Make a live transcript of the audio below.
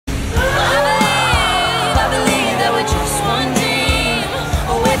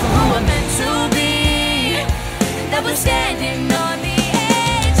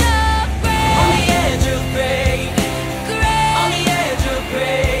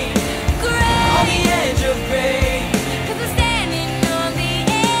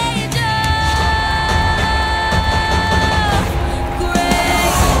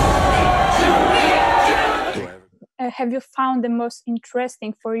have you found the most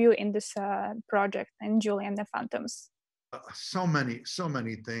interesting for you in this project, in Julie and the Phantoms? So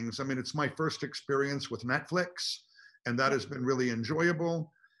many things. I mean, it's my first experience with Netflix, and that has been really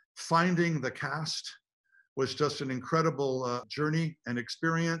enjoyable. Finding the cast was just an incredible journey and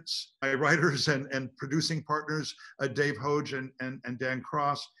experience. My writers and producing partners, Dave Hoge and Dan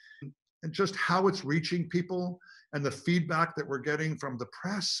Cross, and just how it's reaching people and the feedback that we're getting from the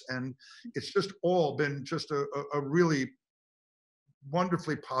press. And it's just all been just a really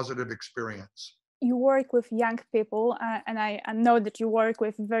wonderfully positive experience. You work with young people, and I know that you work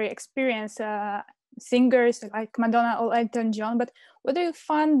with very experienced singers like Madonna or Elton John, but what do you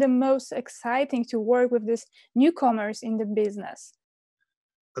find the most exciting to work with these newcomers in the business?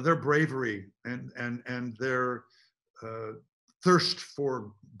 Their bravery and their thirst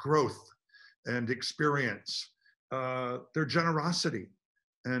for growth and experience, their generosity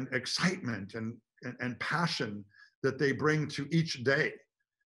and excitement and passion that they bring to each day.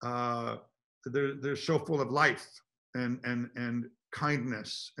 They're so full of life and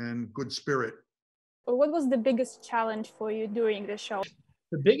kindness and good spirit. What was the biggest challenge for you during the show?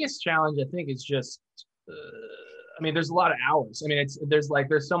 The biggest challenge, I think, is just, I mean, there's a lot of hours. I mean,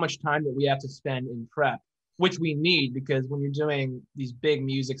 there's so much time that we have to spend in prep, which we need, because when you're doing these big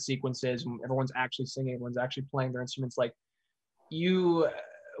music sequences, when everyone's actually singing, everyone's actually playing their instruments, like, you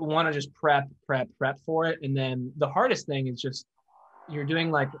want to just prep for it. And then the hardest thing is just, you're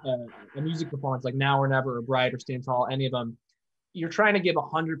doing like a music performance, like Now or Never or Bright or Stand Tall, any of them. You're trying to give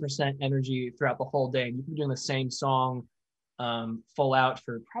 100% energy throughout the whole day. And you can be doing the same song full out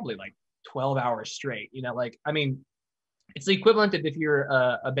for probably like 12 hours straight. You know, like, I mean, it's the equivalent of if you're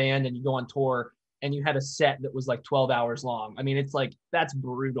a band and you go on tour and you had a set that was like 12 hours long. I mean, it's like, that's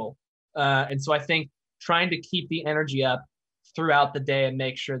brutal. And so I think trying to keep the energy up throughout the day and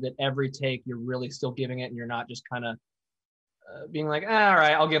make sure that every take you're really still giving it and you're not just kind of being like, all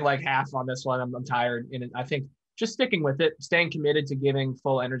right, I'll give like half on this one. I'm tired. And I think just sticking with it, staying committed to giving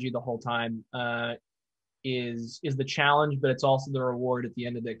full energy the whole time is the challenge, but it's also the reward at the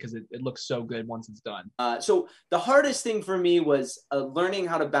end of it, because it looks so good once it's done. So the hardest thing for me was learning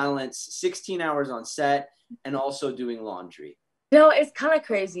how to balance 16 hours on set and also doing laundry. You know, it's kind of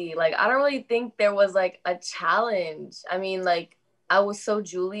crazy. Like, I don't really think there was like a challenge. I mean, like, I was so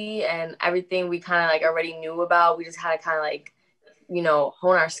Julie, and everything we kind of like already knew about. We just had to kind of like, you know,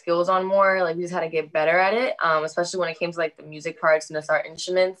 hone our skills on more. Like, we just had to get better at it, especially when it came to like the music parts and the start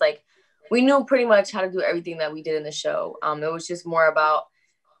instruments. Like, we knew pretty much how to do everything that we did in the show. It was just more about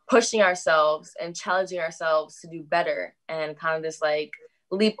pushing ourselves and challenging ourselves to do better and kind of just like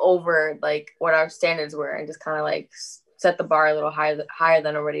leap over like what our standards were and just kind of like set the bar a little higher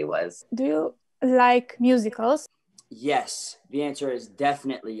than already was. Do you like musicals? Yes, the answer is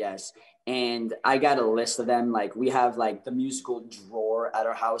definitely yes. And I got a list of them. Like, we have like the musical drawer at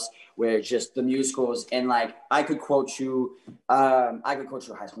our house where it's just the musicals. And like, I could quote you High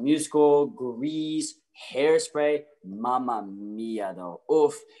School Musical, Grease, Hairspray, Mamma Mia though.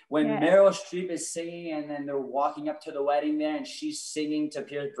 Oof. When Meryl Streep is singing and then they're walking up to the wedding there and she's singing to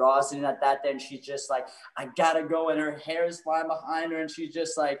Pierce Brosnan at that, then she's just like, I gotta go, and her hair is flying behind her and she's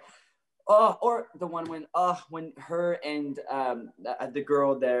just like, oh, or the one when her and the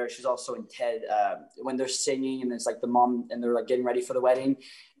girl there, she's also in Ted, when they're singing and it's like the mom and they're like getting ready for the wedding,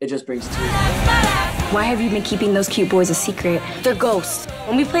 it just brings tears. Why have you been keeping those cute boys a secret? They're ghosts.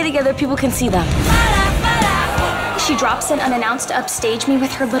 When we play together, people can see them. She drops in unannounced to upstage me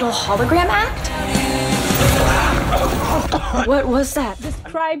with her little hologram act. What was that?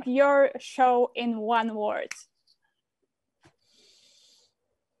 Describe your show in one word.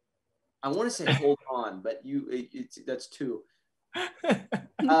 I want to say hold on, but that's two. I'm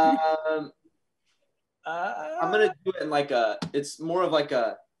gonna do it in like it's more of like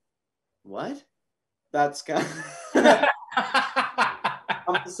a, what? That's kind of, I'm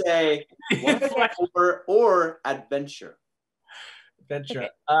gonna say or adventure. Adventure.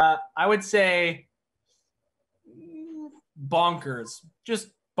 I would say bonkers. Just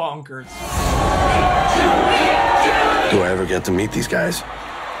bonkers. Do I ever get to meet these guys?